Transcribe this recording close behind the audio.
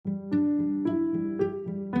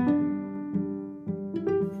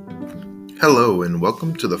Hello and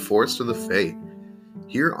welcome to the Forest of the Fae.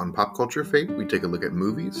 Here on Pop Culture Fae, we take a look at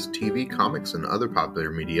movies, TV, comics, and other popular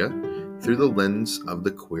media through the lens of the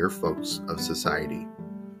queer folks of society.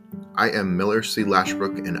 I am Miller C.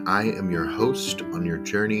 Lashbrook, and I am your host on your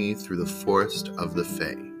journey through the Forest of the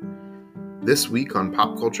Fae. This week on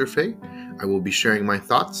Pop Culture Fae, I will be sharing my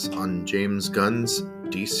thoughts on James Gunn's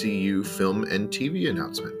DCU film and TV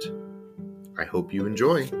announcement. I hope you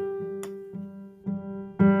enjoy.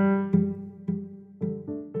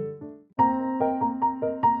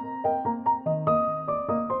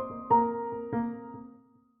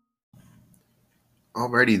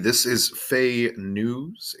 Alrighty, this is Fae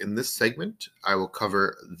News. In this segment, I will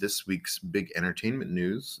cover this week's big entertainment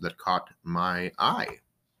news that caught my eye.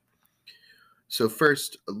 So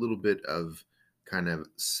first, a little bit of kind of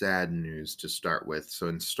sad news to start with. So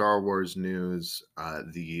in Star Wars news,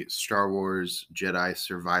 the Star Wars Jedi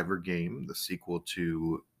Survivor game, the sequel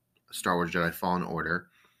to Star Wars Jedi Fallen Order,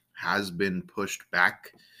 has been pushed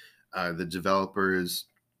back. The developers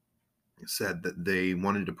said that they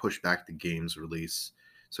wanted to push back the game's release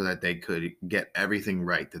so that they could get everything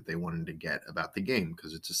right that they wanted to get about the game,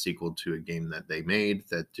 because it's a sequel to a game that they made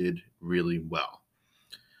that did really well.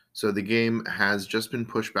 So the game has just been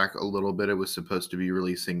pushed back a little bit. It was supposed to be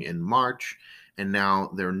releasing in March, and now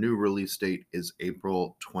their new release date is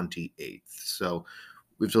April 28th. So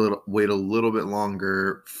we have to wait a little bit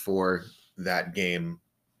longer for that game,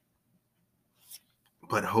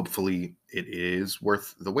 but hopefully it is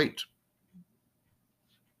worth the wait.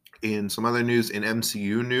 In some other news, in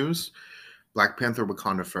MCU news, Black Panther: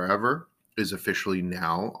 Wakanda Forever is officially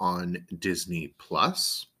now on Disney+.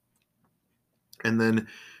 And then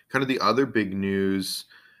kind of the other big news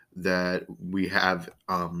that we have,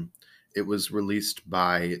 it was released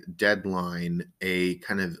by Deadline, a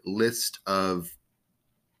kind of list of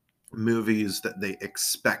movies that they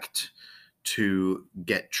expect to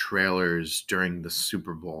get trailers during the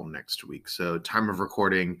Super Bowl next week. So time of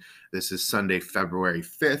recording, this is Sunday, February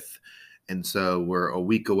 5th. And so we're a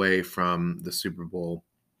week away from the Super Bowl,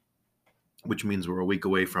 which means we're a week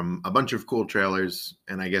away from a bunch of cool trailers.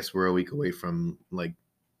 And I guess we're a week away from like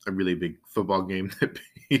a really big football game that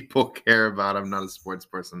people care about. I'm not a sports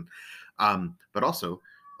person, but also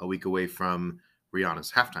a week away from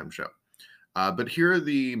Rihanna's halftime show. But here are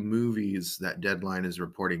the movies that Deadline is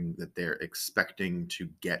reporting that they're expecting to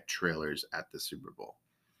get trailers at the Super Bowl.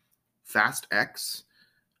 Fast X,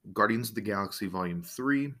 Guardians of the Galaxy Volume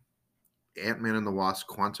 3, Ant-Man and the Wasp: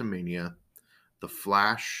 Quantumania, The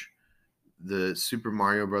Flash, the Super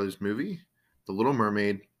Mario Brothers movie, The Little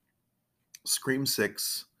Mermaid, Scream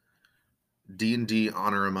 6, D&D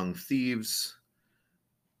Honor Among Thieves,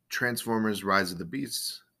 Transformers: Rise of the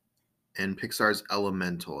Beasts, and Pixar's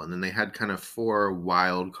Elemental. And then they had kind of 4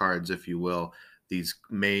 wild cards, if you will. These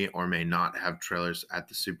may or may not have trailers at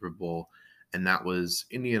the Super Bowl. And that was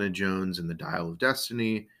Indiana Jones and the Dial of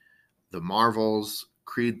Destiny, The Marvels,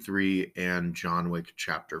 Creed 3, and John Wick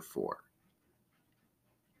Chapter 4.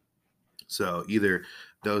 So either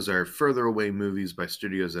those are further away movies by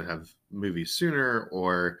studios that have movies sooner,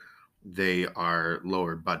 or they are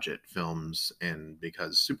lower budget films, and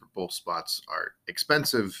because Super Bowl spots are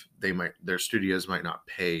expensive, their studios might not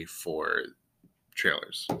pay for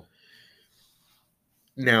trailers.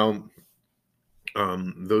 Now,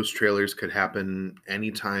 those trailers could happen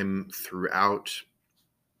anytime throughout.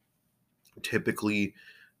 Typically,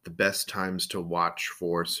 the best times to watch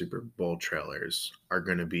for Super Bowl trailers are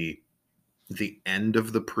going to be the end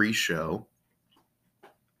of the pre-show.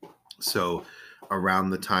 So around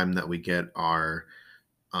the time that we get our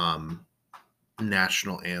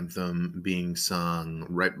national anthem being sung,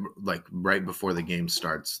 right before the game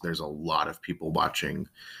starts, there's a lot of people watching.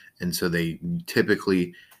 And so they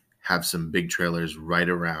typically have some big trailers right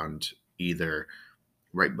around, either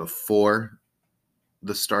right before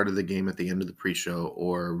the start of the game at the end of the pre-show,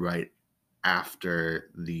 or right after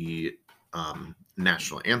the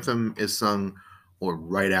national anthem is sung, or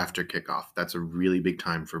right after kickoff. That's a really big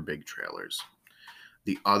time for big trailers.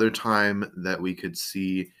 The other time that we could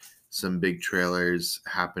see some big trailers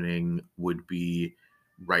happening would be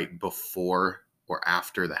right before or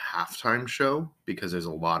after the halftime show, because there's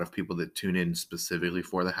a lot of people that tune in specifically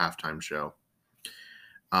for the halftime show.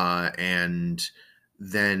 And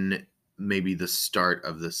then maybe the start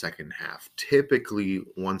of the second half. Typically,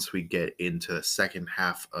 once we get into the second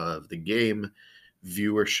half of the game,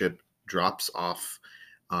 viewership drops off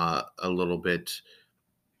a little bit.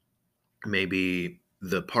 Maybe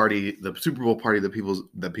the Super Bowl party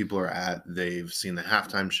that people are at, they've seen the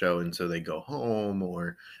halftime show, and so they go home,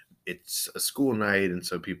 or it's a school night, and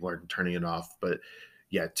so people are turning it off. But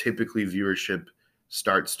yeah, typically viewership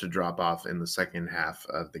starts to drop off in the second half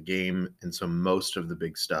of the game. And so most of the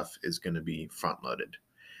big stuff is going to be front loaded.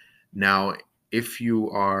 Now, if you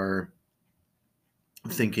are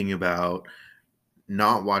thinking about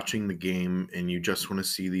not watching the game and you just want to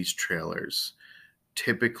see these trailers,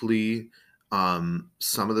 typically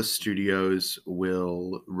some of the studios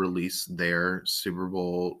will release their Super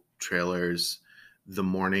Bowl trailers the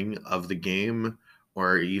morning of the game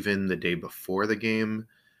or even the day before the game.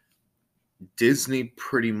 Disney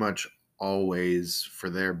pretty much always, for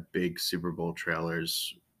their big Super Bowl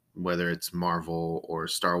trailers, whether it's Marvel or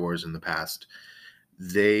Star Wars in the past,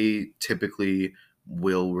 they typically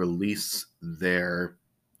will release their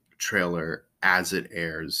trailer as it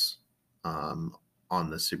airs on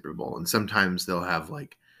the Super Bowl. And sometimes they'll have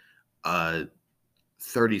like a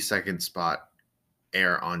 30-second spot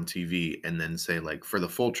air on TV and then say, like, for the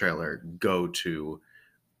full trailer, go to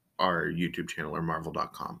our YouTube channel or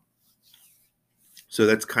marvel.com. So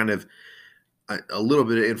that's kind of a little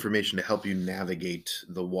bit of information to help you navigate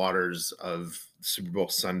the waters of Super Bowl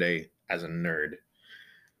Sunday as a nerd.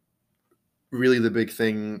 Really, the big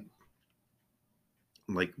thing,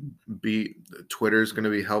 like, Twitter is going to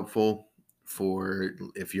be helpful for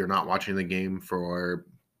if you're not watching the game, for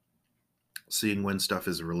seeing when stuff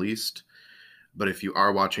is released. But if you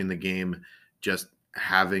are watching the game, just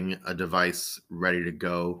having a device ready to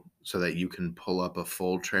go so that you can pull up a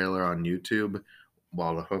full trailer on YouTube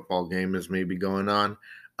while the football game is maybe going on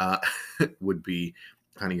would be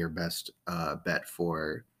kind of your best bet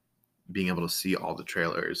for being able to see all the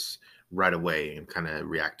trailers right away and kind of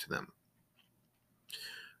react to them.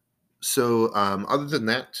 So other than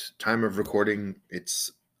that, time of recording,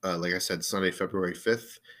 it's like I said, Sunday, February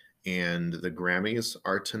 5th, and the Grammys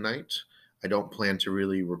are tonight. I don't plan to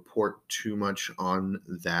really report too much on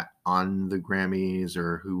the Grammys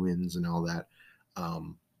or who wins and all that.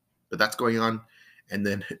 But that's going on. And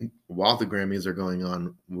then while the Grammys are going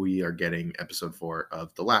on, we are getting episode 4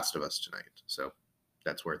 of The Last of Us tonight. So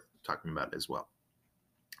that's worth talking about as well.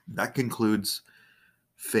 That concludes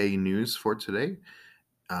Faye News for today.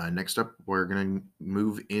 Next up, we're going to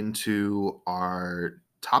move into our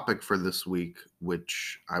topic for this week,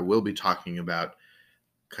 which I will be talking about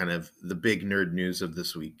kind of the big nerd news of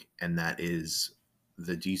this week, and that is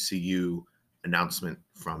the DCU announcement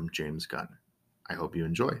from James Gunn. I hope you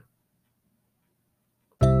enjoy.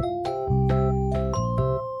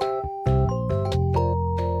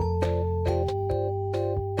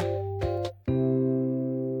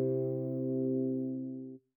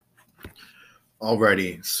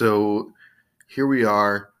 Alrighty, so here we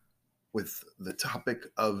are with the topic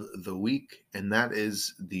of the week, and that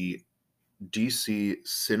is the DC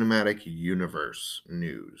Cinematic Universe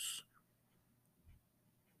news.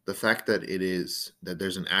 The fact that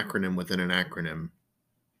there's an acronym within an acronym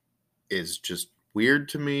is just weird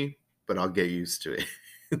to me, but I'll get used to it.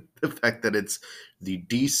 The fact that it's the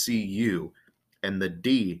DCU and the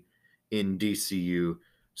D in DCU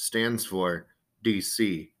stands for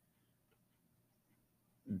DC.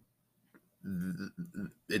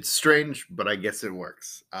 It's strange, but I guess it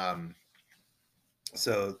works.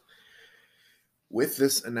 So with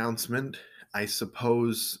this announcement, I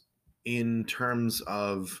suppose in terms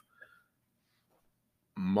of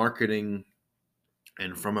marketing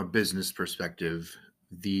and from a business perspective,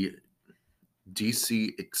 the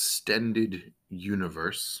DC Extended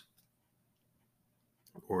Universe,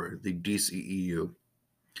 or the DCEU,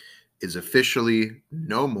 is officially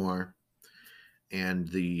no more, and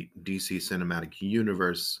the DC Cinematic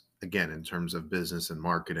Universe, again, in terms of business and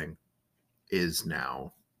marketing, is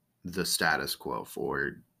now the status quo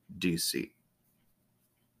for DC.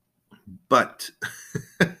 But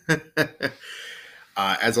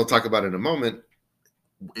as I'll talk about in a moment,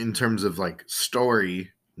 in terms of like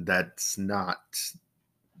story, that's not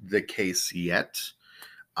the case yet.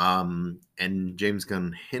 And James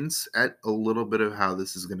Gunn hints at a little bit of how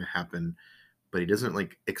this is going to happen, but he doesn't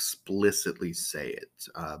like explicitly say it.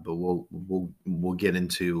 But we'll get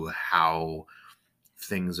into how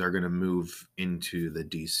things are going to move into the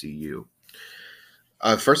DCU.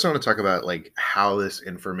 First, I want to talk about like how this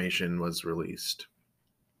information was released.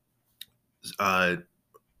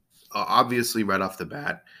 Obviously, right off the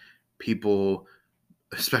bat, people,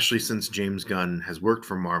 especially since James Gunn has worked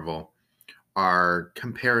for Marvel, are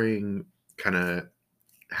comparing kind of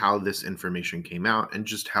how this information came out and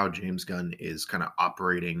just how James Gunn is kind of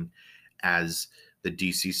operating as the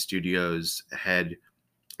DC Studios head.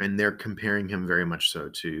 And they're comparing him very much so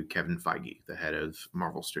to Kevin Feige, the head of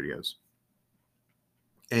Marvel Studios.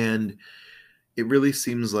 And it really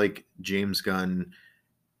seems like James Gunn,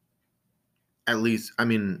 at least, I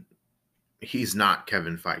mean, he's not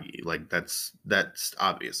Kevin Feige. Like that's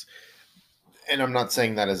obvious. And I'm not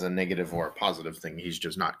saying that as a negative or a positive thing. He's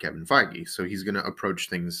just not Kevin Feige. So he's going to approach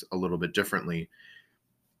things a little bit differently.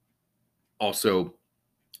 Also,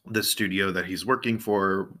 the studio that he's working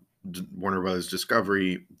for, Warner Brothers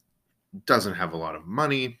Discovery, doesn't have a lot of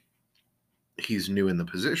money. He's new in the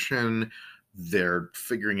position. They're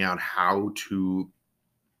figuring out how to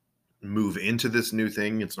move into this new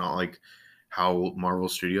thing. It's not like how Marvel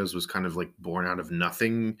Studios was kind of like born out of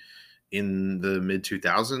nothing in the mid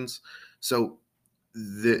 2000s. So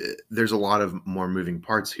there's a lot of more moving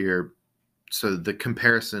parts here. So the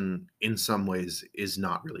comparison in some ways is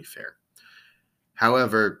not really fair.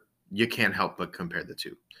 However, you can't help but compare the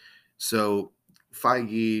two. So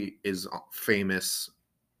Feige is famous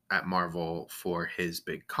at Marvel for his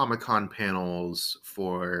big Comic-Con panels,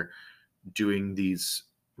 for doing these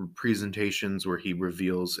presentations where he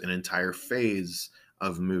reveals an entire phase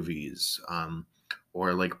of movies,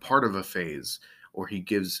 or like part of a phase, or he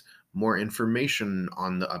gives more information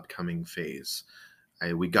on the upcoming phase.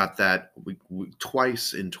 We got that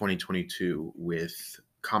twice in 2022 with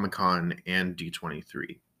Comic-Con and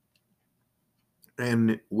D23.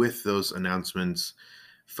 And with those announcements,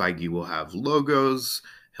 Feige will have logos,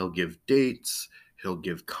 he'll give dates, he'll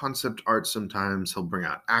give concept art sometimes, he'll bring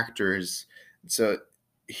out actors. So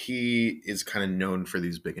he is kind of known for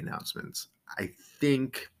these big announcements. I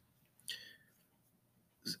think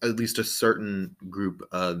at least a certain group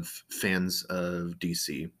of fans of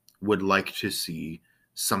DC would like to see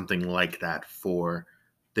something like that for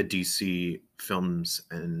the DC films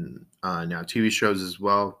and now TV shows as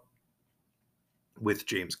well with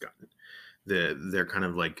James Gunn. They're kind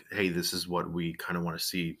of like, hey, this is what we kind of want to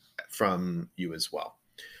see from you as well.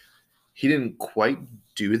 He didn't quite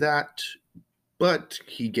do that, but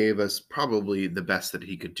he gave us probably the best that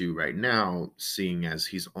he could do right now, seeing as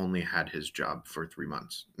he's only had his job for 3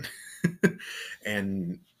 months.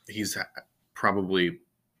 And he's probably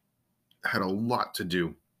had a lot to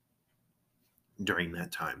do during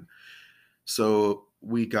that time. So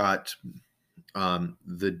we got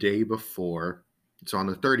the day before, so on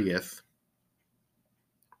the 30th,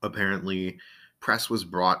 apparently press was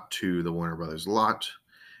brought to the Warner Brothers lot,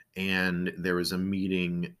 and there was a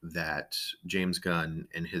meeting that James Gunn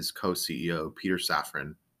and his co-CEO Peter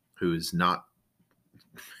Safran, who is not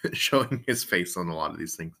showing his face on a lot of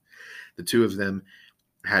these things, the two of them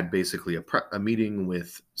had basically a meeting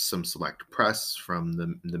with some select press from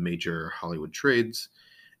the major Hollywood trades,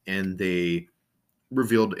 and they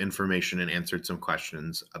revealed information and answered some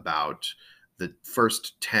questions about the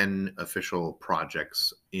first 10 official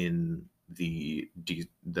projects in the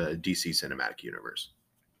DC cinematic universe.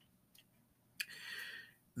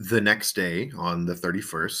 The next day, on the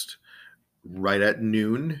 31st, right at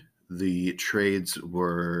noon, the trades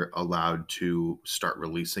were allowed to start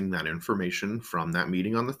releasing that information from that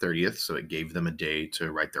meeting on the 30th. So it gave them a day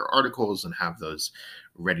to write their articles and have those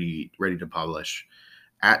ready to publish.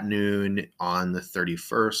 At noon on the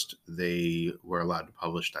 31st, they were allowed to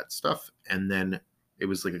publish that stuff. And then it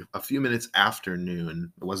was like a few minutes after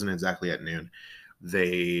noon. It wasn't exactly at noon.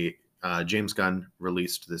 James Gunn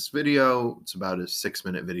released this video. It's about a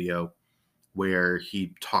 6-minute video where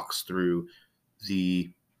he talks through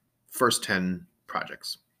the first 10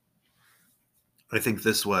 projects. I think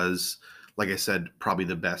this was, like I said, probably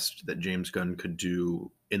the best that James Gunn could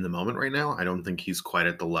do in the moment right now. I don't think he's quite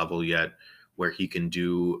at the level yet where he can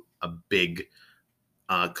do a big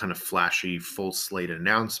kind of flashy full slate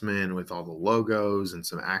announcement with all the logos and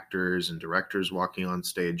some actors and directors walking on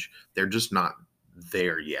stage. They're just not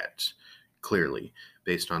there yet, clearly,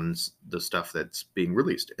 based on the stuff that's being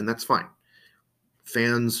released. And that's fine.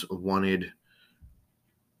 Fans wanted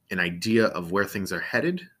an idea of where things are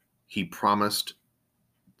headed. He promised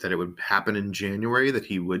that it would happen in January, that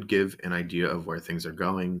he would give an idea of where things are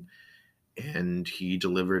going. And he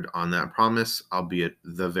delivered on that promise, albeit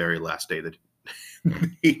the very last day that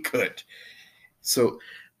he could. So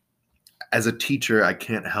as a teacher, I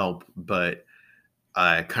can't help but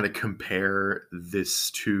kind of compare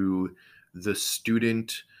this to the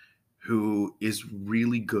student who is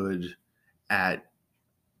really good at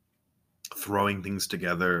throwing things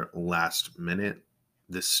together last minute.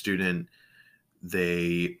 This student,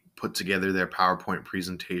 they put together their PowerPoint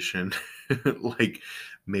presentation like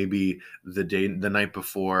maybe the night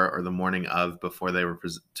before or the morning of, before they were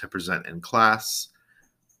to present in class,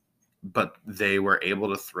 but they were able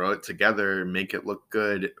to throw it together, make it look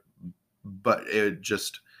good, but it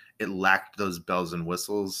lacked those bells and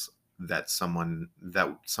whistles that someone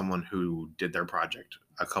who did their project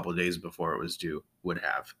a couple of days before it was due would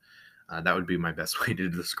have. That would be my best way to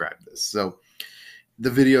describe this. So The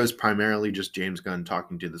video is primarily just James Gunn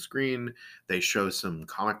talking to the screen. They show some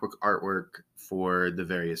comic book artwork for the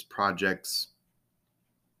various projects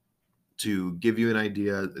to give you an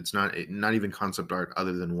idea. It's not even concept art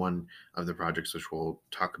other than one of the projects, which we'll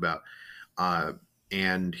talk about.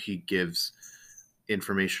 And he gives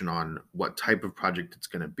information on what type of project it's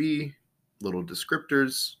going to be, little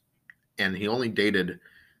descriptors, and he only dated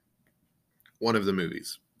one of the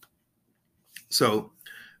movies. So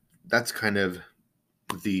that's kind of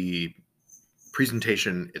the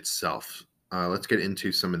presentation itself. Let's get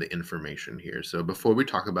into some of the information here. So before we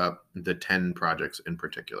talk about the 10 projects in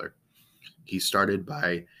particular, he started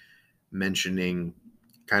by mentioning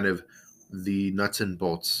kind of the nuts and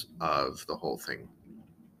bolts of the whole thing.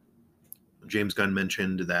 James Gunn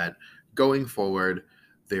mentioned that going forward,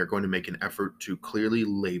 they are going to make an effort to clearly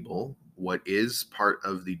label what is part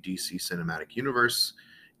of the DC cinematic universe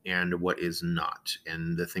and what is not.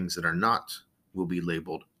 And the things that are not will be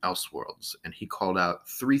labeled Elseworlds. And he called out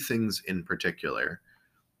 3 things in particular,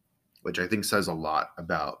 which I think says a lot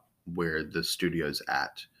about where the studio's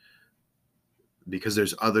at. Because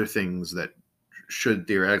there's other things that should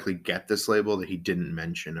theoretically get this label that he didn't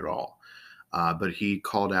mention at all. But he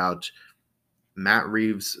called out Matt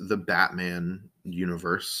Reeves' The Batman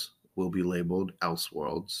universe will be labeled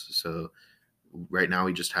Elseworlds. So right now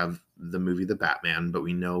we just have the movie The Batman, but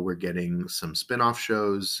we know we're getting some spin-off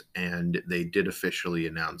shows, and they did officially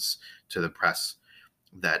announce to the press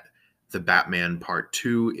that The Batman Part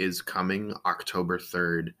 2 is coming October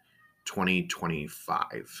 3rd,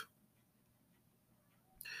 2025.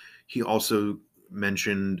 He also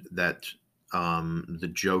mentioned that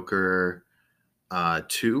the Joker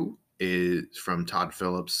 2 is from Todd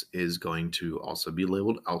Phillips is going to also be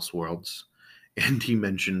labeled Elseworlds. And he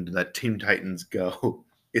mentioned that Teen Titans Go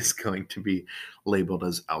is going to be labeled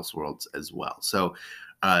as Elseworlds as well. So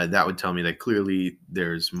that would tell me that clearly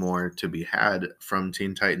there's more to be had from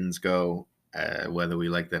Teen Titans Go, whether we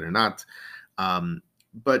like that or not.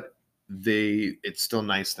 But it's still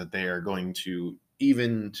nice that they are going to,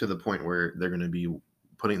 even to the point where they're going to be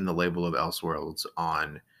putting the label of Elseworlds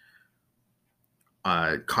on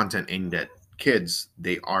content aimed at kids,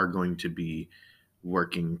 they are going to be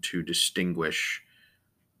working to distinguish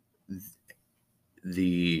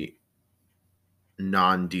the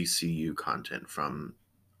non-DCU content from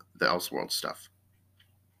the Elseworld stuff.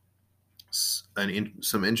 And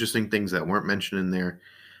some interesting things that weren't mentioned in there.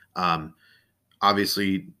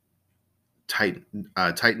 Obviously,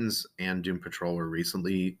 Titans and Doom Patrol were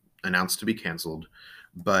recently announced to be canceled,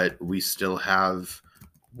 but we still have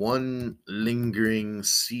one lingering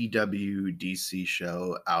CW DC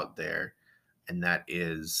show out there, and that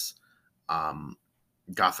is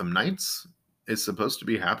Gotham Knights is supposed to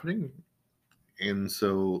be happening. And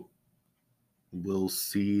so we'll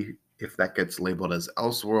see if that gets labeled as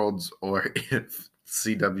Elseworlds or if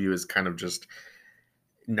CW is kind of just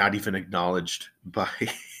not even acknowledged by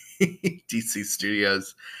DC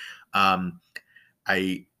Studios.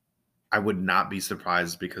 I would not be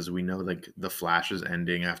surprised because we know like The Flash is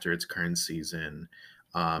ending after its current season.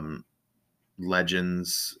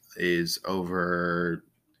 Legends is over.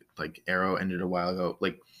 Like Arrow ended a while ago.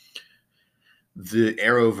 Like the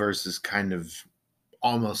Arrowverse is kind of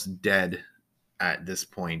almost dead at this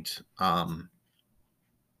point. And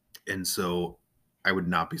so I would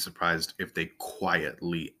not be surprised if they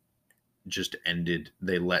quietly just ended.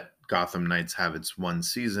 They let Gotham Knights have its one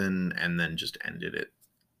season and then just ended it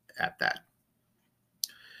at that.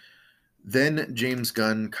 Then James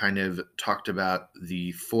Gunn kind of talked about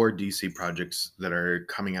the 4 DC projects that are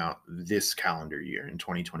coming out this calendar year in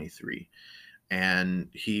 2023. And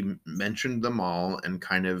he mentioned them all and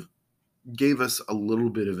kind of gave us a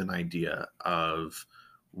little bit of an idea of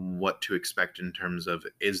what to expect in terms of,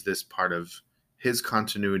 is this part of his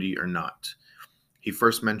continuity or not? He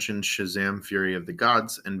first mentioned Shazam! Fury of the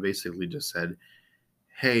Gods and basically just said,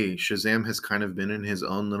 hey, Shazam has kind of been in his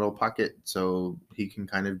own little pocket, so he can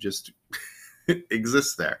kind of just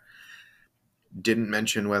exist there. Didn't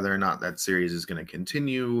mention whether or not that series is going to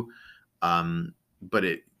continue, but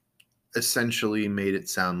it essentially made it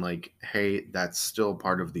sound like, hey, that's still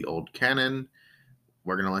part of the old canon.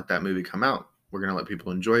 We're going to let that movie come out. We're going to let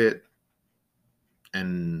people enjoy it,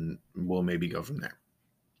 and we'll maybe go from there.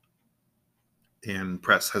 And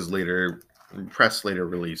press later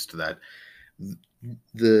released that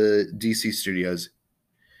the DC Studios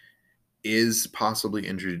is possibly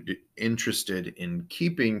interested in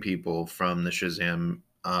keeping people from the Shazam,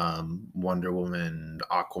 Wonder Woman,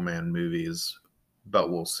 Aquaman movies,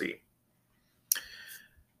 but we'll see.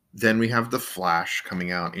 Then we have The Flash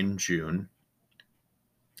coming out in June.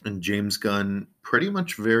 And James Gunn pretty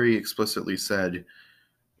much very explicitly said,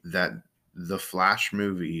 that the Flash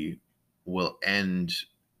movie will end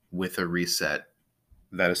with a reset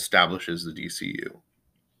that establishes the DCU.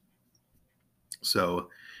 So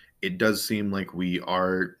it does seem like we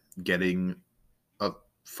are getting a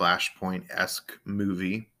Flashpoint-esque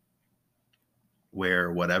movie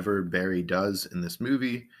where whatever Barry does in this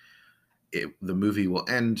movie, the movie will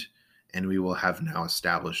end and we will have now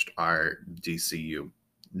established our DCU.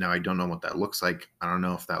 Now, I don't know what that looks like. I don't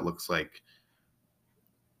know if that looks like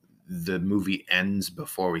the movie ends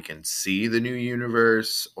before we can see the new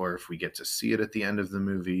universe, or if we get to see it at the end of the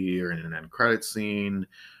movie or in an end credit scene.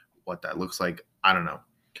 What that looks like, I don't know.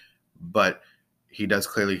 But he does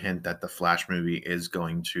clearly hint that the Flash movie is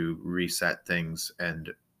going to reset things, and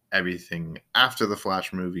everything after the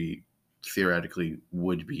Flash movie theoretically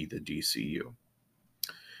would be the DCU.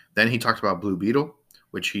 Then he talked about Blue Beetle,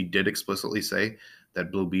 which he did explicitly say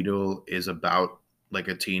that Blue Beetle is about like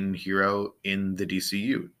a teen hero in the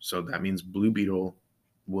DCU. So that means Blue Beetle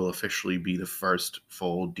will officially be the first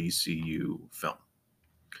full DCU film.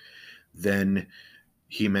 Then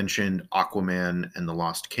he mentioned Aquaman and the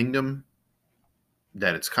Lost Kingdom,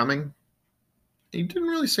 that it's coming. He didn't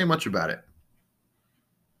really say much about it.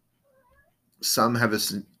 Some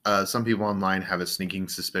people online have a sneaking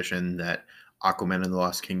suspicion that Aquaman and the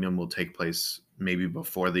Lost Kingdom will take place maybe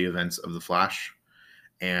before the events of the Flash,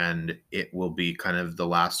 and it will be kind of the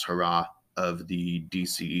last hurrah of the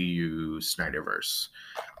DCEU Snyderverse,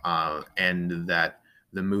 and that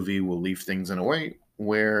the movie will leave things in a way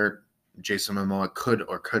where Jason Momoa could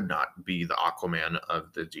or could not be the Aquaman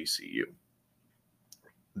of the DCU.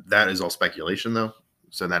 That is all speculation, though,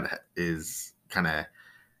 so that is kind of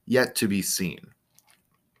yet to be seen.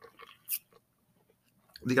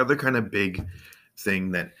 The other kind of big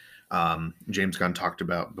thing that James Gunn talked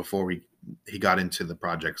about before he got into the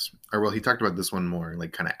projects, or well, he talked about this one more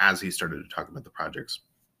like kind of as he started to talk about the projects,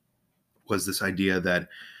 was this idea that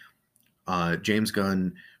James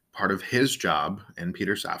Gunn, part of his job and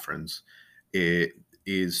Peter Safran's,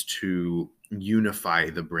 is to unify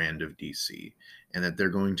the brand of DC, and that they're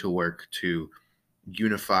going to work to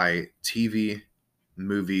unify TV,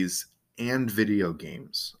 movies, and video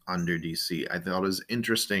games under DC. I thought it was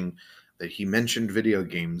interesting that he mentioned video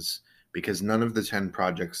games because none of the 10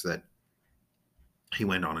 projects that he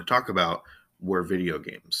went on to talk about were video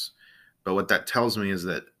games. But what that tells me is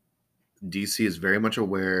that DC is very much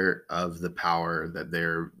aware of the power that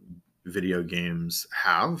their video games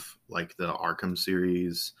have, like the Arkham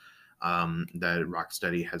series that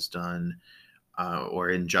Rocksteady has done, or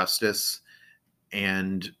Injustice.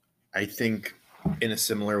 And I think in a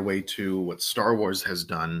similar way to what Star Wars has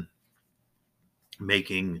done,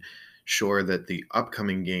 making sure that the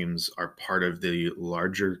upcoming games are part of the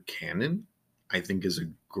larger canon, I think is a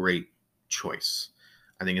great choice.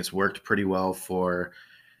 I think it's worked pretty well for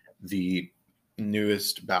the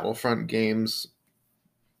newest Battlefront games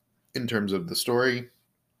in terms of the story,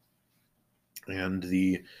 and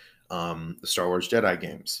the Star Wars Jedi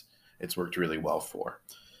games. It's worked really well for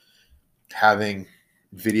having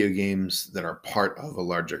video games that are part of a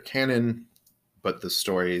larger canon, but the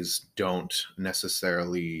stories don't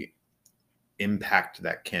necessarily impact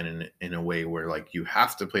that canon in a way where like you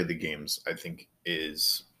have to play the games. I think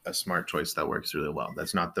is a smart choice that works really well.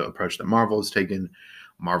 That's not the approach that Marvel has taken.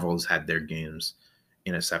 Marvel has had their games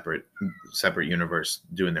in a separate universe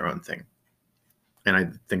doing their own thing, and I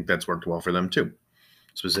think that's worked well for them too,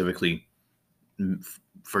 specifically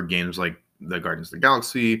for games like the Guardians of the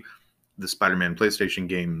Galaxy, the Spider-Man PlayStation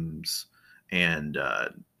games, and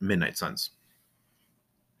Midnight Suns.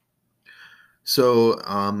 So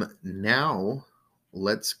now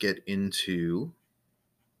let's get into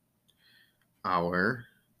our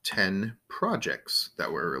 10 projects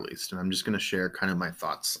that were released. And I'm just going to share kind of my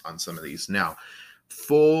thoughts on some of these. Now,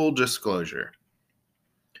 full disclosure,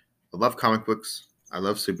 I love comic books. I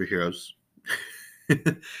love superheroes.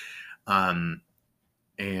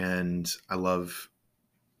 And I love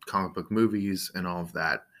comic book movies and all of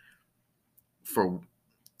that.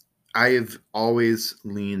 I've always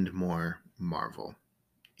leaned more Marvel,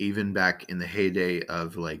 even back in the heyday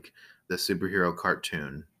of like the superhero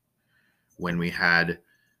cartoon, when we had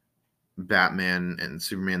Batman and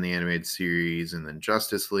Superman the animated series, and then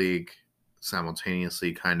Justice League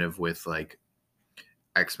simultaneously, kind of with like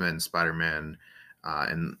X-Men, Spider-Man,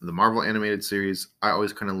 and the Marvel animated series. I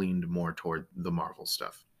always kind of leaned more toward the Marvel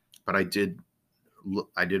stuff, but I did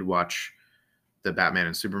watch the Batman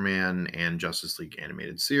and Superman and Justice League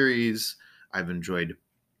animated series. I've enjoyed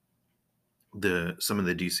some of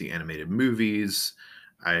the DC animated movies.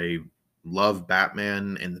 I love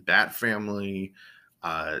Batman and the Bat Family,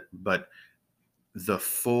 but the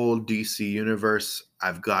full DC universe,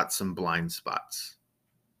 I've got some blind spots.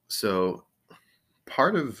 So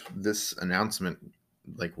part of this announcement,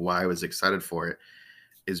 like why I was excited for it,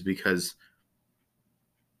 is because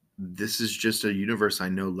this is just a universe I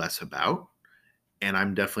know less about. And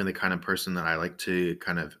I'm definitely the kind of person that I like to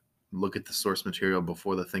kind of look at the source material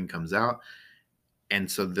before the thing comes out. And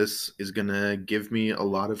so this is going to give me a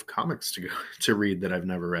lot of comics to go to read that I've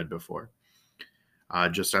never read before,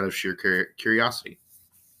 just out of sheer curiosity.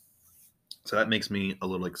 So that makes me a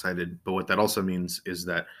little excited. But what that also means is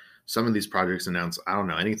that some of these projects announced, I don't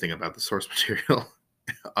know anything about the source material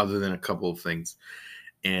other than a couple of things.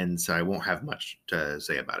 And so I won't have much to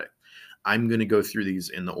say about it. I'm going to go through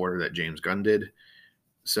these in the order that James Gunn did.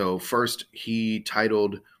 So first, he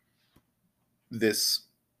titled this,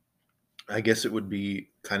 I guess it would be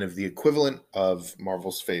kind of the equivalent of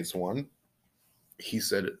Marvel's Phase 1. He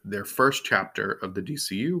said their first chapter of the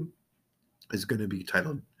DCU is going to be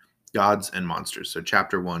titled Gods and Monsters. So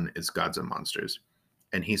chapter 1 is Gods and Monsters.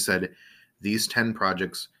 And he said these 10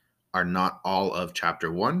 projects are not all of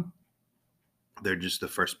chapter 1. They're just the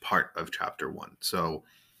first part of chapter 1. So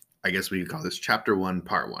I guess we could call this chapter 1,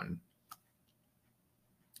 part 1.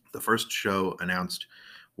 The first show announced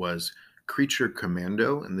was Creature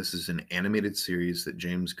Commando, and this is an animated series that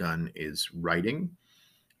James Gunn is writing.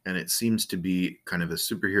 And it seems to be kind of a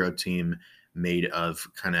superhero team made of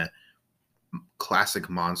kind of classic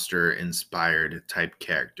monster inspired type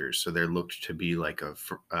characters. So they're looked to be like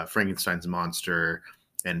a Frankenstein's monster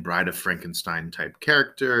and Bride of Frankenstein type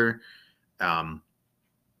character.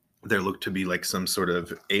 They're looked to be like some sort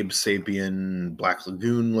of Abe Sapien, Black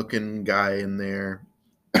Lagoon looking guy in there.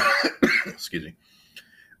 Excuse me.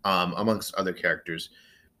 Amongst other characters.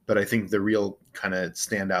 But I think the real kind of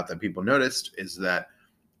standout that people noticed is that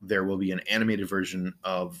there will be an animated version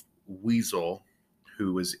of Weasel,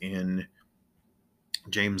 who was in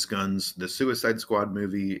James Gunn's The Suicide Squad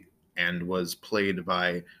movie and was played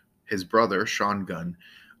by his brother, Sean Gunn.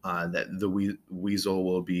 That the Weasel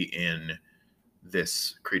will be in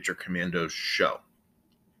this Creature Commando show.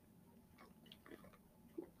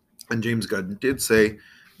 And James Gunn did say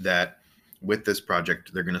that with this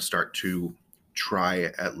project, they're going to start to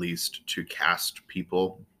try at least to cast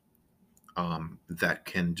people that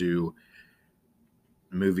can do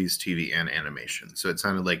movies, TV, and animation. So it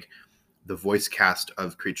sounded like the voice cast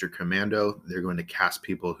of Creature Commando, they're going to cast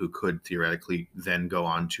people who could theoretically then go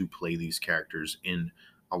on to play these characters in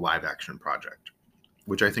a live action project,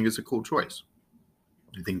 which I think is a cool choice.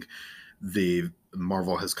 I think the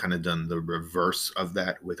Marvel has kind of done the reverse of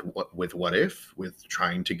that with What If, with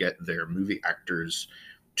trying to get their movie actors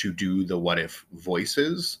to do the What If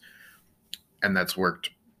voices, and that's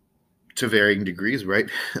worked to varying degrees, right?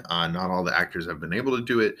 Not all the actors have been able to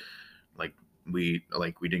do it. We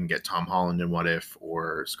didn't get Tom Holland in What If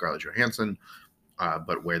or Scarlett Johansson,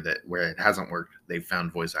 but where it hasn't worked, they've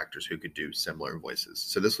found voice actors who could do similar voices.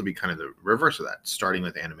 So this will be kind of the reverse of that, starting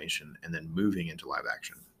with animation and then moving into live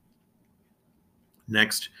action.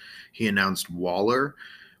 Next, he announced Waller,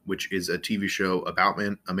 which is a TV show about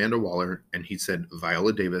Amanda Waller, and he said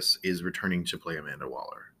Viola Davis is returning to play Amanda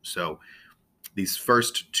Waller. So these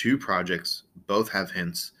first two projects both have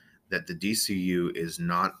hints that the DCU is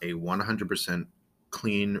not a 100%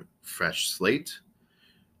 clean, fresh slate,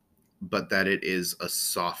 but that it is a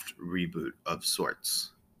soft reboot of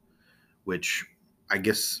sorts, which I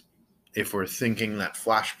guess if we're thinking that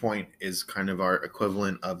Flashpoint is kind of our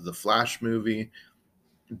equivalent of the Flash movie,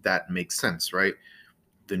 that makes sense, right?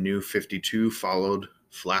 The New 52 followed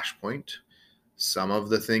Flashpoint. Some of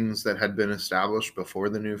the things that had been established before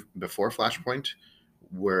Flashpoint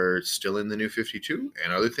were still in the New 52,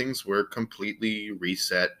 and other things were completely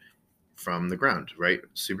reset from the ground, right?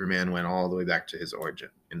 Superman went all the way back to his origin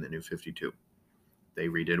in the New 52. They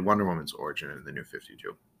redid Wonder Woman's origin in the New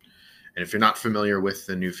 52. And if you're not familiar with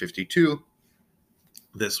the New 52,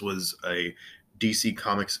 this was a DC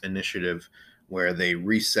Comics initiative where they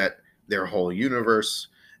reset their whole universe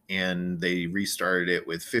and they restarted it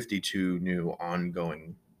with 52 new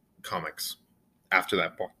ongoing comics after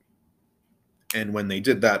that point. And when they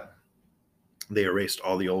did that, they erased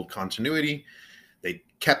all the old continuity. They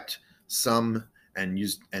kept some and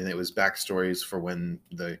it was backstories for when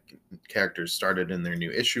the characters started in their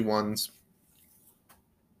new issue ones.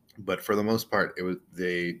 But for the most part, it was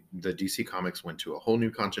the DC Comics went to a whole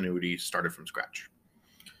new continuity, started from scratch.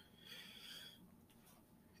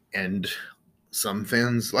 And some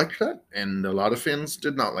fans liked that, and a lot of fans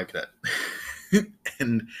did not like that.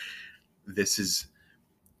 And this is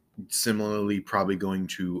similarly probably going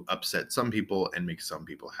to upset some people and make some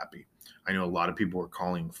people happy. I know a lot of people were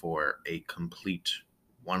calling for a complete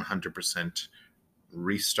 100%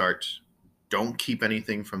 restart. Don't keep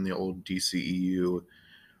anything from the old DCEU,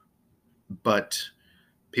 but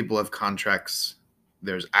people have contracts.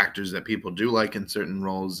 There's actors that people do like in certain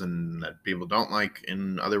roles and that people don't like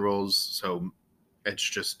in other roles. So it's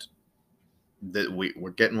just that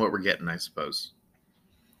we're getting what we're getting, I suppose.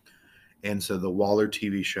 And so the Waller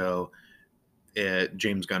TV show,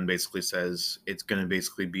 James Gunn basically says it's going to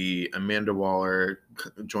basically be Amanda Waller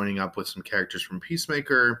joining up with some characters from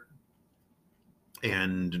Peacemaker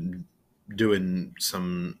and doing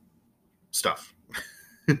some stuff.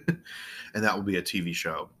 And that will be a TV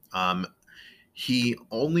show. He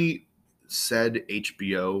only said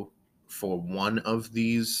HBO for one of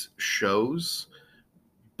these shows,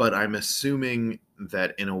 but I'm assuming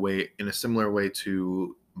that in a similar way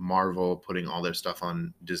to Marvel putting all their stuff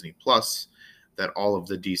on Disney Plus, that all of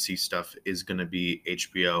the DC stuff is going to be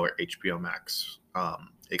HBO or HBO Max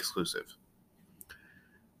exclusive.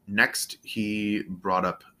 Next, he brought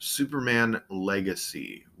up Superman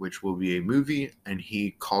Legacy, which will be a movie, and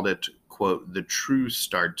he called it, quote, the true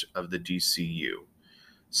start of the DCU.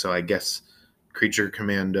 So I guess Creature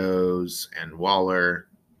Commandos and Waller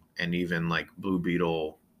and even like Blue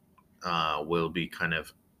Beetle will be kind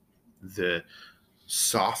of the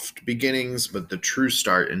soft beginnings, but the true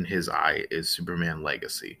start in his eye is Superman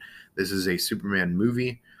Legacy. This is a Superman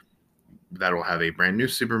movie that will have a brand new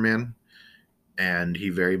Superman, and he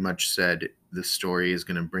very much said the story is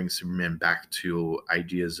going to bring Superman back to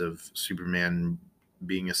ideas of Superman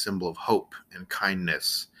being a symbol of hope and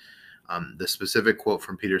kindness. The specific quote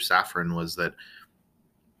from Peter Safran was that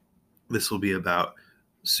this will be about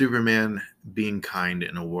Superman being kind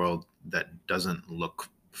in a world that doesn't look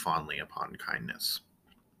fondly upon kindness.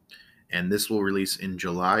 And this will release in on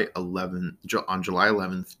July 11th,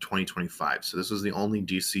 2025. So this was the only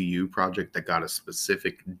DCU project that got a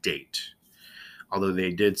specific date. Although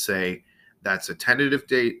they did say that's a tentative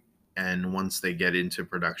date, and once they get into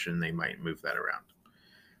production, they might move that around.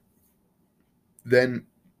 Then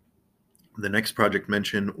the next project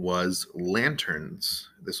mentioned was Lanterns.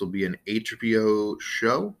 This will be an HBO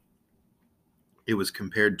show. It was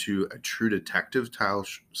compared to a True Detective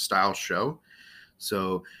style show.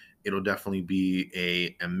 So it'll definitely be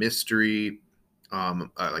a mystery,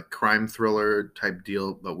 like crime thriller type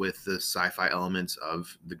deal, but with the sci-fi elements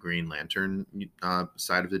of the Green Lantern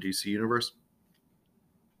side of the DC universe.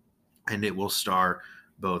 And it will star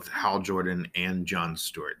both Hal Jordan and Jon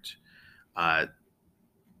Stewart.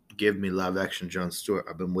 Give me live action Jon Stewart.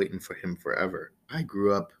 I've been waiting for him forever. I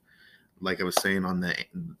grew up, like I was saying, on the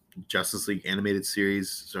Justice League animated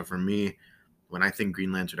series. So for me, when I think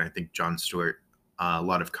Green Lantern, I think Jon Stewart. A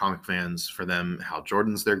lot of comic fans, for them, Hal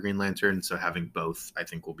Jordan's their Green Lantern. So having both, I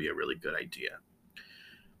think, will be a really good idea.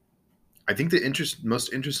 I think the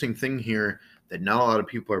most interesting thing here that not a lot of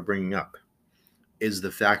people are bringing up is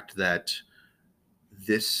the fact that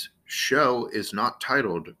this show is not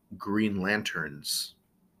titled Green Lanterns.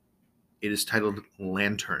 It is titled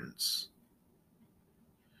Lanterns.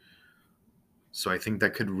 So I think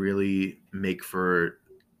that could really make for,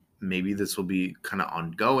 maybe this will be kind of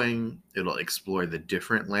ongoing. It'll explore the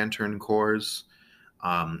different Lantern Corps.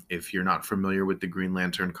 If you're not familiar with the Green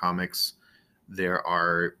Lantern comics, there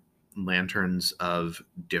are lanterns of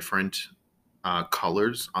different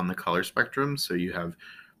colors on the color spectrum. So you have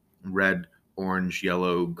red, orange,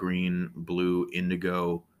 yellow, green, blue,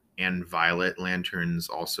 indigo, and violet lanterns.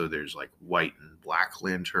 Also, there's like white and black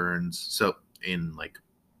lanterns. So in like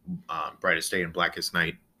Brightest Day and Blackest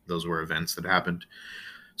Night, those were events that happened.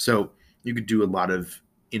 So you could do a lot of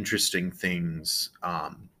interesting things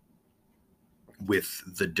with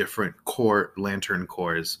the different lantern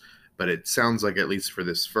cores. But it sounds like, at least for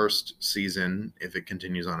this first season, if it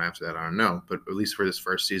continues on after that, I don't know. But at least for this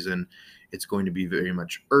first season, it's going to be very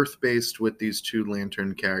much Earth-based with these two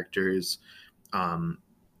lantern characters,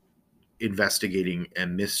 investigating a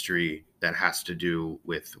mystery that has to do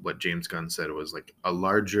with what James Gunn said was like a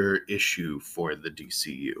larger issue for the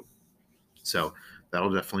DCU. So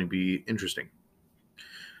that'll definitely be interesting.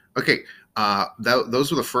 Okay,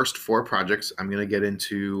 those were the first 4 projects. I'm going to get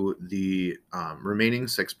into the remaining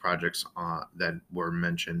 6 projects that were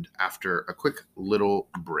mentioned after a quick little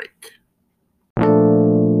break.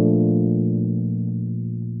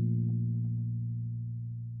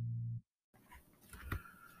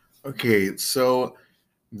 Okay, so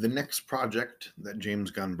the next project that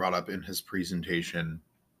James Gunn brought up in his presentation,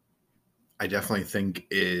 I definitely think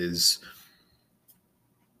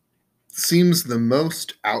seems the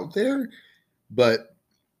most out there, but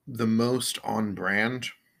the most on brand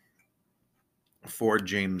for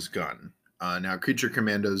James Gunn. Now, Creature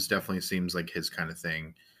Commandos definitely seems like his kind of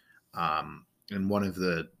thing. And one of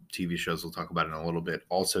the TV shows we'll talk about in a little bit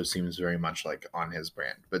also seems very much like on his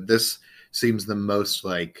brand. But this seems the most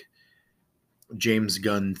like James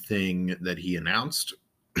Gunn thing that he announced.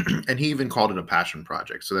 And he even called it a passion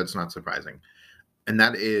project, so that's not surprising. And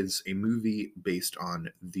that is a movie based on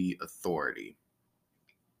The Authority.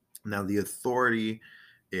 Now, The Authority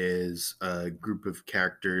is a group of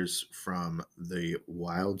characters from the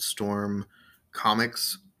Wildstorm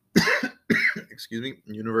comics excuse me,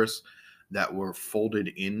 universe that were folded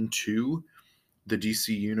into the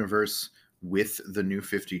DC universe with the New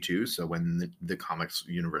 52. So when the comics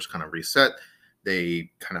universe kind of reset, they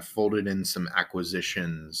kind of folded in some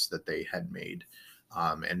acquisitions that they had made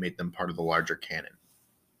and made them part of the larger canon.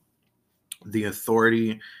 The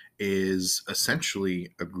Authority is essentially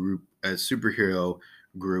a superhero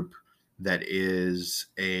group that is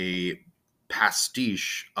a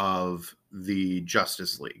pastiche of the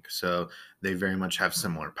Justice League. So they very much have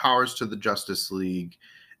similar powers to the Justice League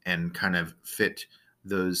and kind of fit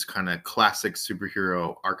those kind of classic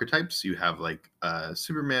superhero archetypes. You have like a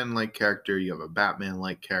Superman-like character, you have a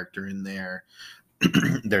Batman-like character in there.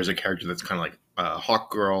 There's a character that's kind of like a Hawk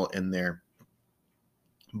Girl in there.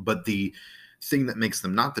 But the thing that makes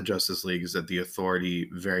them not the Justice League is that the Authority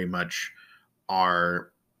very much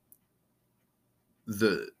are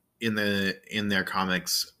in their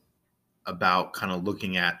comics about kind of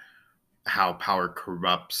looking at how power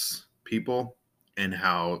corrupts people and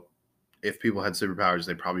how if people had superpowers,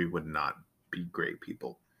 they probably would not be great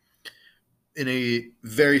people. In a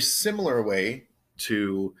very similar way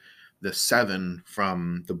to the Seven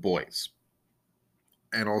from The Boys.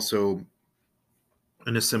 And also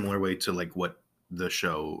in a similar way to like what the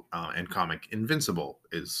show and comic Invincible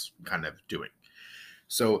is kind of doing.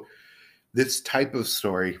 So this type of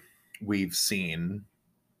story we've seen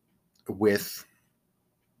with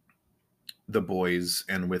The Boys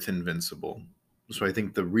and with Invincible. So I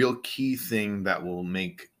think the real key thing that will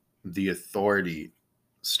make The Authority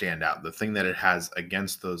stand out, the thing that it has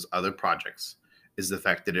against those other projects, is the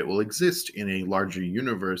fact that it will exist in a larger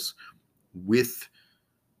universe with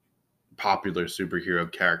popular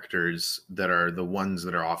superhero characters that are the ones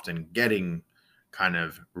that are often getting kind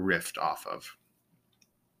of riffed off of.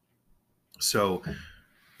 So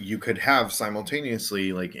you could have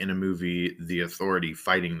simultaneously, like in a movie, the Authority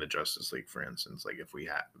fighting the Justice League, for instance, like if we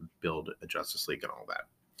build a Justice League and all that.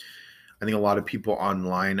 I think a lot of people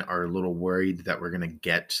online are a little worried that we're going to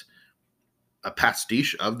get a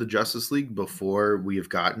pastiche of the Justice League before we have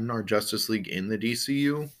gotten our Justice League in the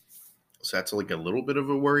DCU. So that's like a little bit of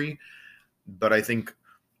a worry. But I think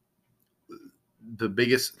the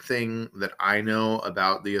biggest thing that I know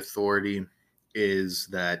about the Authority is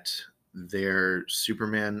that their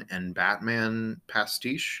Superman and Batman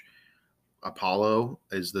pastiche. Apollo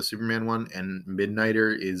is the Superman one, and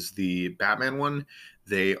Midnighter is the Batman one.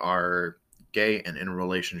 They are gay and in a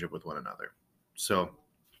relationship with one another. So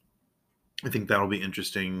I think that'll be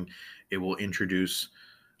interesting. It will introduce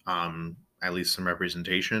at least some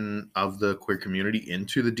representation of the queer community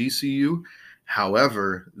into the DCU.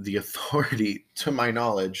 However, the Authority, to my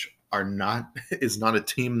knowledge, is not a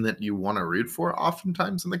team that you want to root for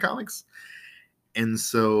oftentimes in the comics. And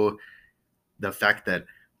so the fact that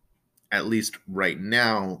at least right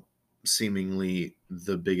now, seemingly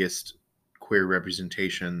the biggest queer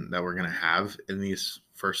representation that we're going to have in these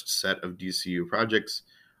first set of DCU projects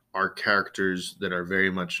are characters that are very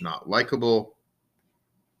much not likable.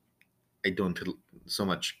 I don't so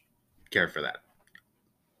much care for that.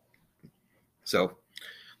 So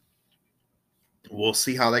we'll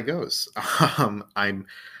see how that goes.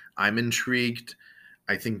 I'm intrigued.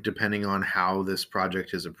 I think depending on how this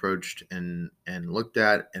project is approached and looked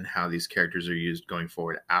at and how these characters are used going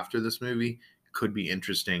forward after this movie could be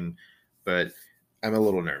interesting, but I'm a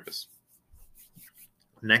little nervous.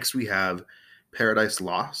 Next, we have Paradise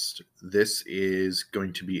Lost. This is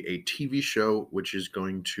going to be a TV show which is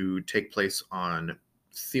going to take place on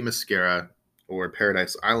Themyscira or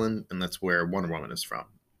Paradise Island, and that's where Wonder Woman is from.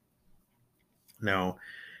 Now,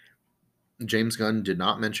 James Gunn did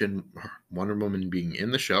not mention Wonder Woman being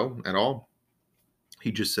in the show at all.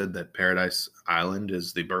 He just said that Paradise Island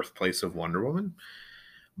is the birthplace of Wonder Woman.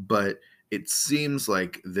 But it seems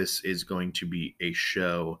like this is going to be a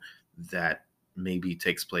show that maybe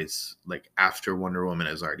takes place like after Wonder Woman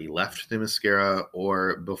has already left Themyscira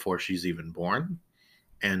or before she's even born.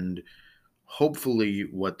 And hopefully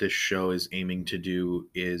what this show is aiming to do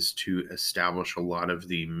is to establish a lot of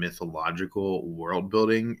the mythological world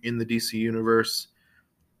building in the DC universe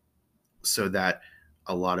so that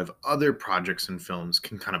a lot of other projects and films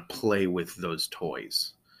can kind of play with those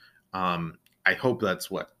toys. I hope that's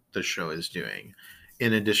what the show is doing.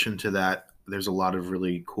 In addition to that, there's a lot of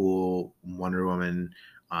really cool Wonder Woman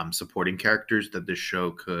supporting characters that this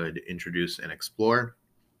show could introduce and explore.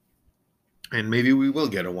 And maybe we will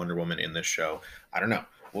get a Wonder Woman in this show. I don't know.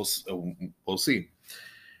 We'll see.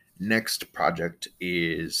 Next project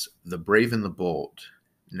is The Brave and the Bold.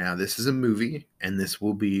 Now, this is a movie, and this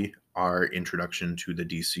will be our introduction to the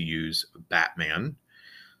DCU's Batman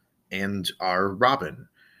and our Robin.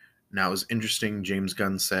 Now, it was interesting. James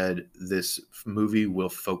Gunn said this movie will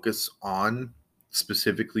focus on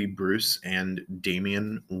specifically Bruce and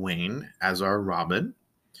Damian Wayne as our Robin.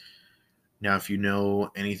 Now, if you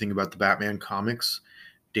know anything about the Batman comics,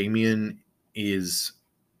 Damian is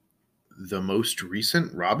the most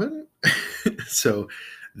recent Robin. So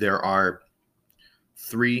there are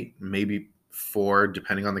 3, maybe 4,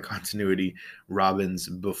 depending on the continuity, Robins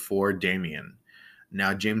before Damian.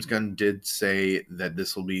 Now, James Gunn did say that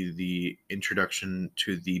this will be the introduction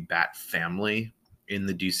to the Bat family in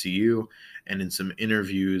the DCU, and in some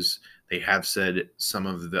interviews, they have said some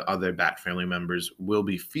of the other Bat family members will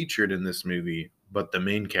be featured in this movie, but the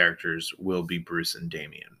main characters will be Bruce and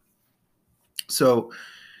Damian. So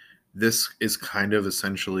this is kind of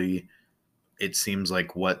essentially, it seems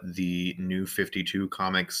like, what the New 52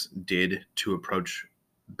 comics did to approach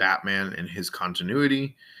Batman and his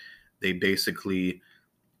continuity. They basically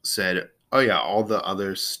said, oh yeah, all the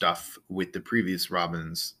other stuff with the previous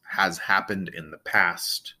Robins has happened in the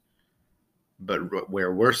past, but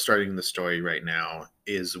where we're starting the story right now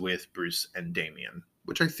is with Bruce and Damian,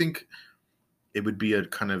 which I think it would be a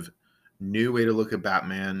kind of new way to look at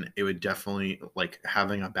Batman. It would definitely, like,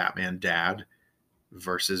 having a Batman dad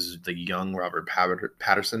versus the young Robert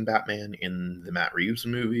Patterson Batman in the Matt Reeves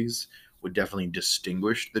movies would definitely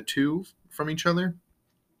distinguish the two from each other.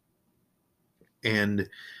 And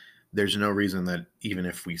there's no reason that even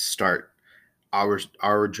if we start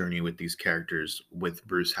our journey with these characters with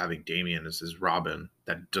Bruce having Damian as his Robin,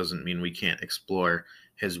 that doesn't mean we can't explore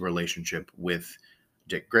his relationship with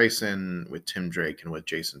Dick Grayson, with Tim Drake, and with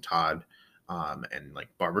Jason Todd, and like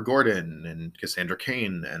Barbara Gordon and Cassandra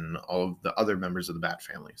Cain and all of the other members of the Bat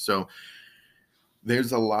family. So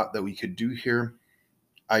there's a lot that we could do here.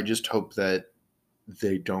 I just hope that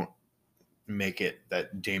they don't make it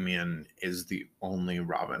that Damian is the only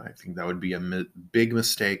Robin. I think that would be a big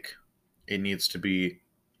mistake. It needs to be,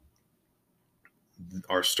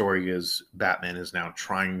 our story is Batman is now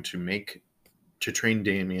trying to train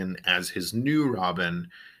Damian as his new Robin,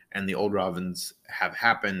 and the old Robins have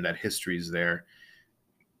happened, that history's there,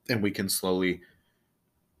 and we can slowly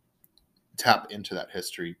tap into that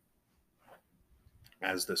history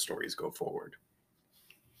as the stories go forward.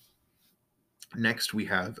 Next, we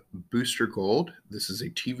have Booster Gold. This is a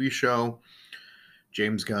TV show.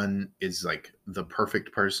 James Gunn is like the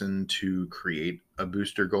perfect person to create a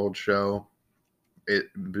Booster Gold show.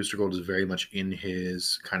 Booster Gold is very much in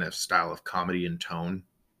his kind of style of comedy and tone.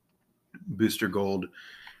 Booster Gold,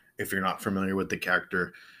 if you're not familiar with the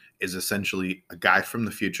character, is essentially a guy from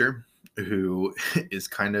the future who is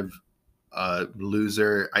kind of a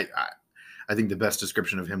loser. I think the best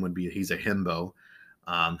description of him would be he's a himbo.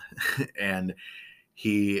 And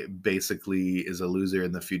he basically is a loser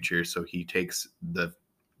in the future. So he takes the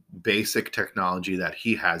basic technology that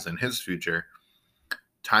he has in his future,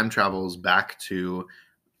 time travels back to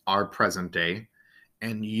our present day,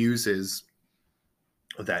 and uses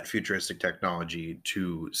that futuristic technology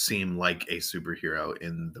to seem like a superhero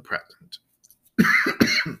in the present.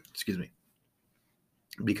 Excuse me.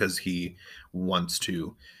 Because he wants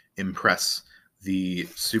to impress the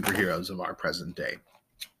superheroes of our present day.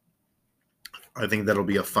 I think that'll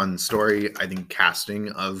be a fun story. I think casting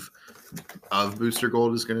of Booster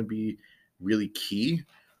Gold is going to be really key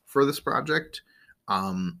for this project.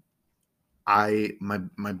 My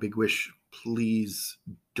big wish, please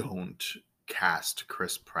don't cast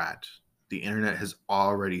Chris Pratt. The internet has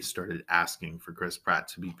already started asking for Chris Pratt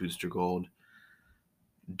to be Booster Gold.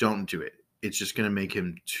 Don't do it. It's just going to make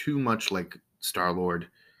him too much like Star-Lord.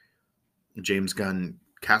 James Gunn,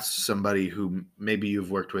 cast somebody who maybe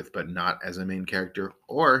you've worked with but not as a main character,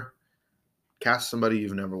 or cast somebody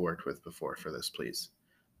you've never worked with before for this, please.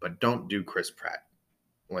 But don't do Chris Pratt.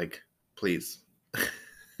 Like, please.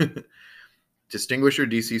 Distinguish your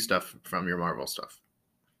DC stuff from your Marvel stuff.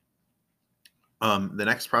 The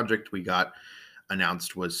next project we got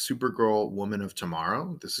announced was Supergirl Woman of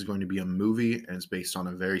Tomorrow. This is going to be a movie, and it's based on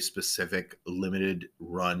a very specific limited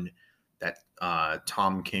run that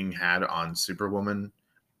Tom King had on Superwoman,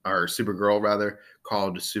 or Supergirl rather,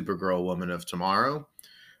 called Supergirl Woman of Tomorrow,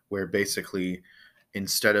 where basically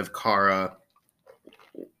instead of Kara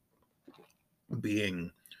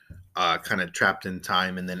being kind of trapped in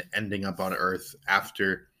time and then ending up on Earth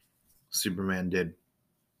after Superman did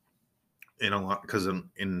in a lot, because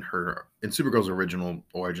in Supergirl's original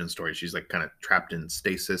origin story, she's like kind of trapped in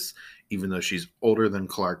stasis, even though she's older than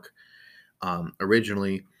Clark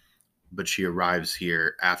originally, but she arrives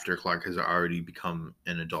here after Clark has already become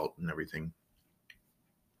an adult and everything.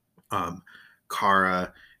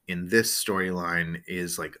 Kara in this storyline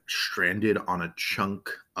is like stranded on a chunk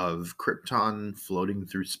of Krypton floating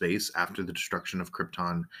through space after the destruction of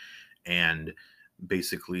Krypton, and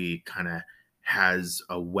basically kind of has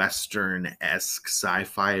a Western-esque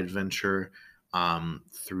sci-fi adventure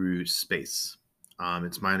through space.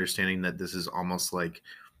 It's my understanding that this is almost like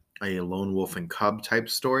a lone wolf and cub type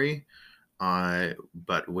story,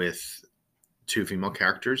 but with two female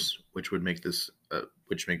characters, which would make this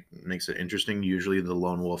makes it interesting. Usually, the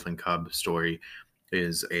lone wolf and cub story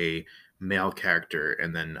is a male character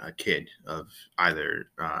and then a kid of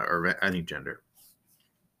either or any gender.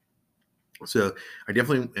 So I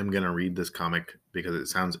definitely am going to read this comic because it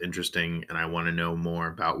sounds interesting and I want to know more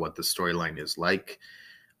about what the storyline is like.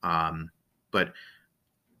 But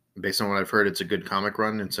based on what I've heard, it's a good comic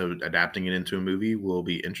run, and so adapting it into a movie will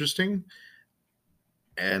be interesting,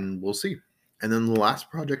 and we'll see. And then the last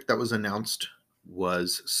project that was announced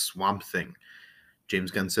was Swamp Thing. James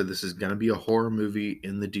Gunn said this is going to be a horror movie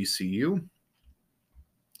in the DCU,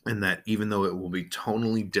 and that even though it will be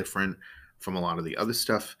tonally different from a lot of the other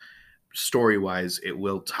stuff, story-wise, it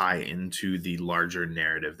will tie into the larger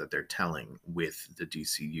narrative that they're telling with the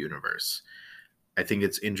DC universe. I think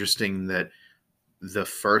it's interesting that the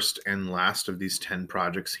first and last of these 10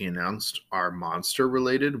 projects he announced are monster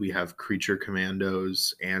related. We have Creature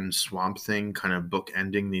Commandos and Swamp Thing kind of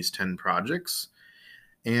bookending these 10 projects.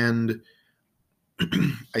 And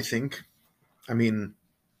I mean,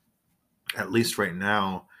 at least right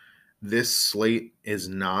now, this slate is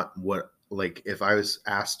not what, like, if I was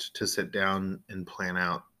asked to sit down and plan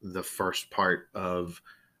out the first part of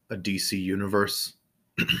a DC universe,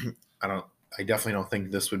 I definitely don't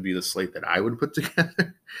think this would be the slate that I would put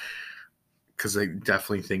together. Because I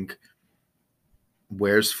definitely think,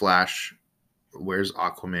 where's Flash? Where's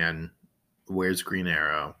Aquaman? Where's Green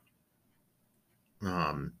Arrow?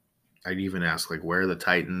 I'd even ask, like, where are the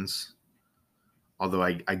Titans? Although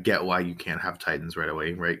I get why you can't have Titans right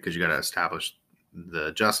away, right? Because you got to establish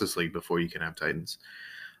the Justice League before you can have Titans.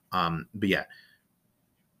 But yeah,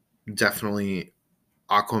 definitely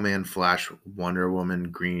Aquaman, Flash, Wonder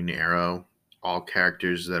Woman, Green Arrow, all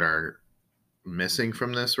characters that are missing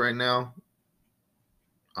from this right now.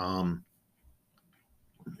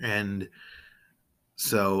 And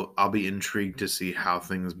so I'll be intrigued to see how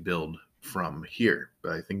things build from here.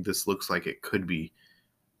 But I think this looks like it could be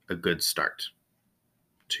a good start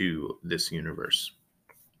to this universe.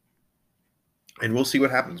 And we'll see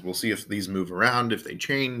what happens. We'll see if these move around, if they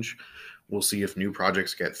change. We'll see if new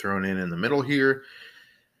projects get thrown in the middle here.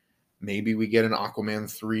 Maybe we get an Aquaman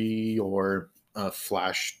 3 or a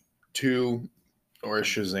Flash 2 or a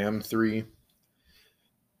Shazam 3.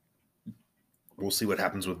 We'll see what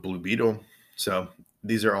happens with Blue Beetle. So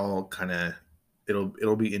these are all kind of,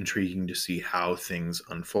 it'll be intriguing to see how things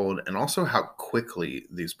unfold, and also how quickly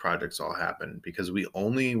these projects all happen, because we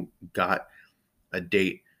only got a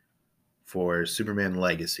date for Superman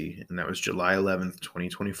Legacy, and that was July 11th,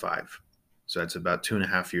 2025. So that's about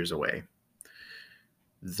 2.5 years away.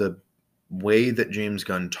 The way that James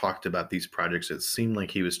Gunn talked about these projects, it seemed like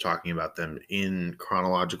he was talking about them in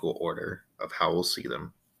chronological order of how we'll see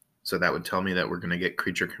them. So that would tell me that we're going to get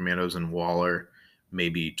Creature Commandos and Waller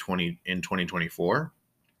maybe in 2024.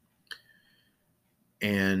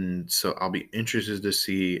 And so I'll be interested to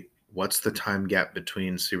see what's the time gap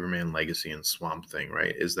between Superman Legacy and Swamp Thing,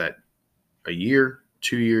 right? Is that a year,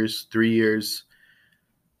 2 years, 3 years?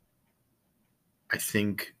 I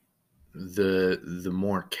think the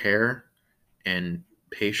more care and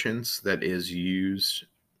patience that is used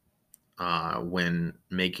when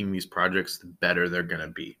making these projects, the better they're going to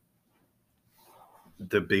be.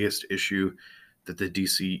 The biggest issue that the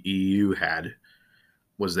DCEU had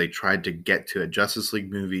was they tried to get to a Justice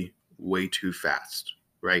League movie way too fast,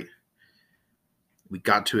 right? We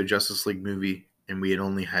got to a Justice League movie and we had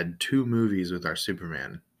only had 2 movies with our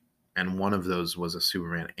Superman, and one of those was a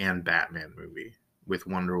Superman and Batman movie with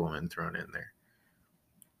Wonder Woman thrown in there.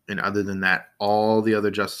 And other than that, all the other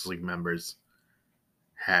Justice League members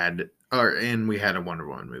and we had a Wonder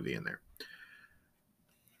Woman movie in there.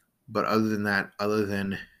 But other than that, other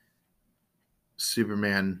than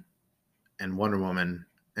Superman and Wonder Woman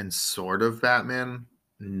and sort of Batman,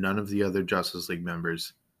 none of the other Justice League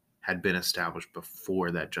members had been established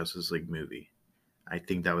before that Justice League movie. I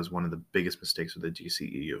think that was one of the biggest mistakes with the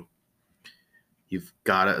DCEU. You've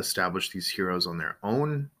got to establish these heroes on their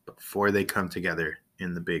own before they come together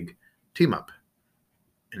in the big team up.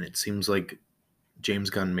 And it seems like James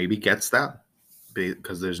Gunn maybe gets that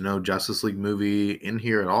because there's no Justice League movie in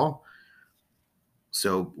here at all.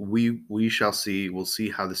 So we shall see. We'll see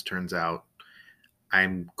how this turns out.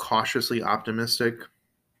 I'm cautiously optimistic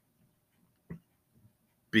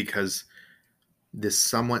because this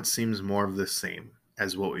somewhat seems more of the same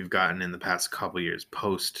as what we've gotten in the past couple years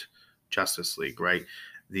post Justice League, right?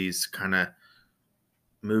 These kind of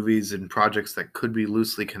movies and projects that could be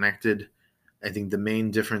loosely connected. I think the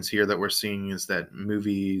main difference here that we're seeing is that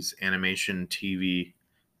movies, animation, TV,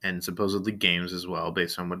 and supposedly games as well,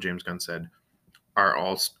 based on what James Gunn said, are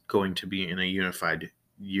all going to be in a unified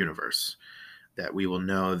universe. That we will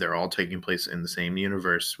know they're all taking place in the same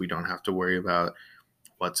universe. We don't have to worry about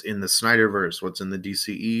what's in the Snyderverse, what's in the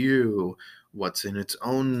DCEU, what's in its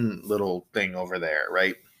own little thing over there,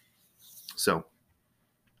 right? So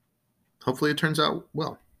hopefully it turns out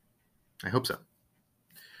well. I hope so.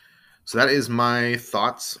 So that is my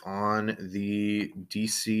thoughts on the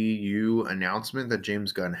DCU announcement that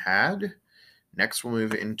James Gunn had. Next, we'll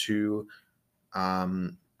move into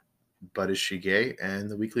But Is She Gay and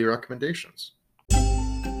the weekly recommendations.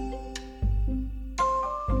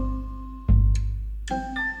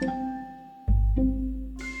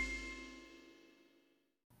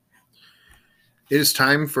 It is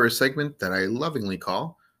time for a segment that I lovingly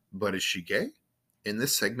call But Is She Gay? In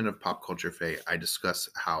this segment of Pop Culture Fae, I discuss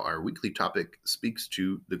how our weekly topic speaks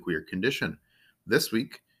to the queer condition. This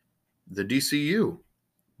week, the DCU.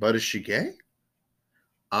 But is she gay?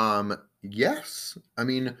 Yes. I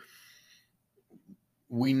mean,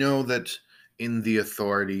 we know that in The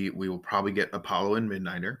Authority, we will probably get Apollo and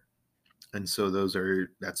Midnighter. And so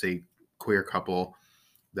that's a queer couple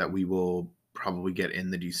that we will probably get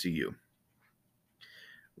in the DCU.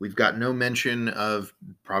 We've got no mention of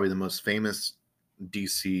probably the most famous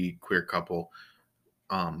DC queer couple,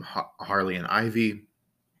 Harley and Ivy.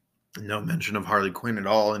 No mention of Harley Quinn at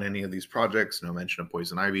all in any of these projects. No mention of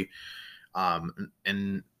Poison Ivy.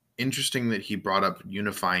 And interesting that he brought up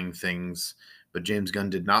unifying things, but James Gunn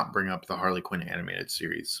did not bring up the Harley Quinn animated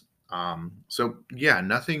series. So yeah,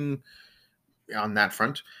 nothing on that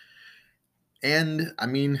front. And I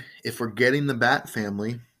mean, if we're getting the Bat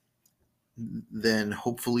family, then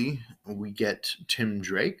hopefully we get Tim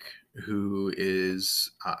Drake, who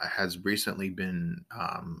has recently been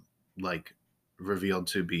revealed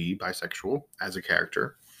to be bisexual as a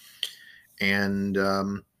character, and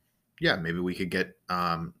yeah, maybe we could get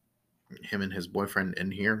him and his boyfriend in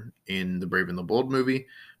here in the Brave and the Bold movie.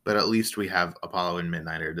 But at least we have Apollo and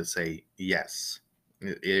Midnighter to say yes,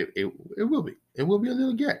 it will be a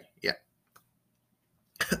little gay, yeah.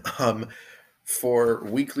 For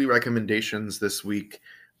weekly recommendations this week,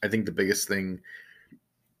 I think the biggest thing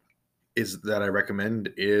is that I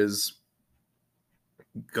recommend is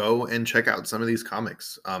go and check out some of these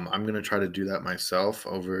comics. I'm going to try to do that myself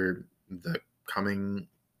over the coming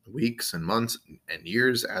weeks and months and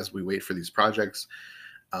years as we wait for these projects.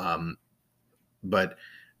 But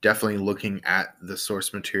definitely looking at the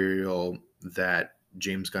source material that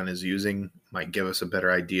James Gunn is using might give us a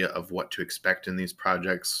better idea of what to expect in these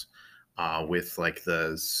projects, with like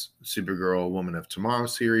the Supergirl Woman of Tomorrow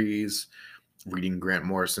series, reading Grant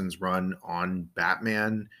Morrison's run on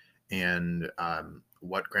Batman, and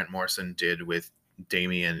what Grant Morrison did with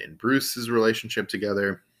Damian and Bruce's relationship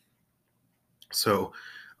together. So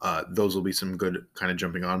those will be some good kind of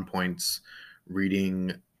jumping on points.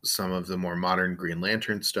 Reading some of the more modern Green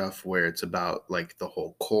Lantern stuff where it's about like the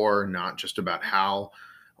whole core, not just about Hal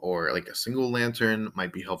or like a single lantern,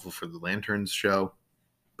 might be helpful for the Lanterns show.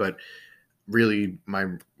 But really, my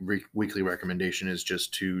weekly recommendation is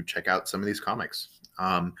just to check out some of these comics.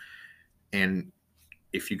 And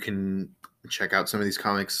if you can check out some of these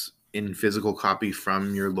comics in physical copy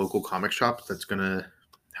from your local comic shop, that's going to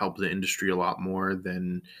help the industry a lot more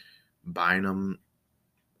than buying them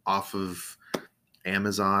off of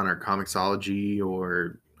Amazon or Comixology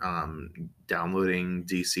or downloading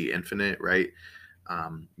DC Infinite, right?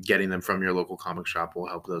 Getting them from your local comic shop will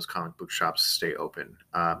help those comic book shops stay open.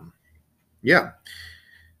 Yeah.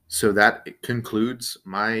 So that concludes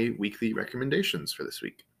my weekly recommendations for this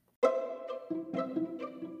week.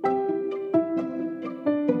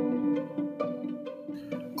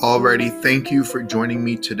 Alrighty, thank you for joining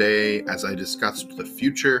me today as I discussed the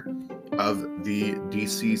future of the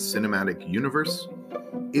DC Cinematic Universe.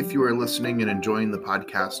 If you are listening and enjoying the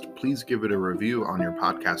podcast, please give it a review on your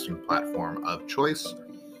podcasting platform of choice.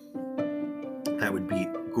 That would be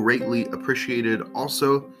greatly appreciated.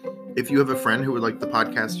 Also, If you have a friend who would like the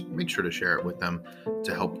podcast, make sure to share it with them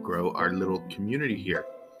to help grow our little community here.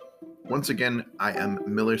 Once again, I am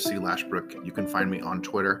Miller C. Lashbrook. You can find me on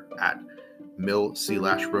Twitter at Mill C.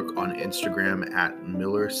 Lashbrook, on Instagram at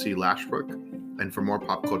Miller C. Lashbrook. And for more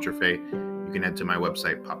Pop Culture Fae, you can head to my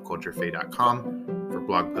website, popculturefae.com, for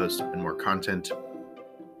blog posts and more content.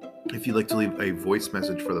 If you'd like to leave a voice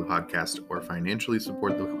message for the podcast or financially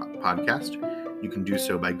support the podcast, you can do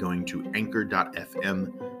so by going to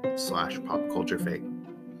anchor.fm/popculturefae.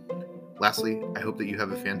 Lastly, I hope that you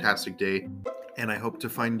have a fantastic day, and I hope to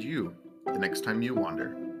find you the next time you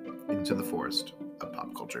wander into the forest of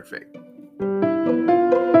Pop Culture Fae.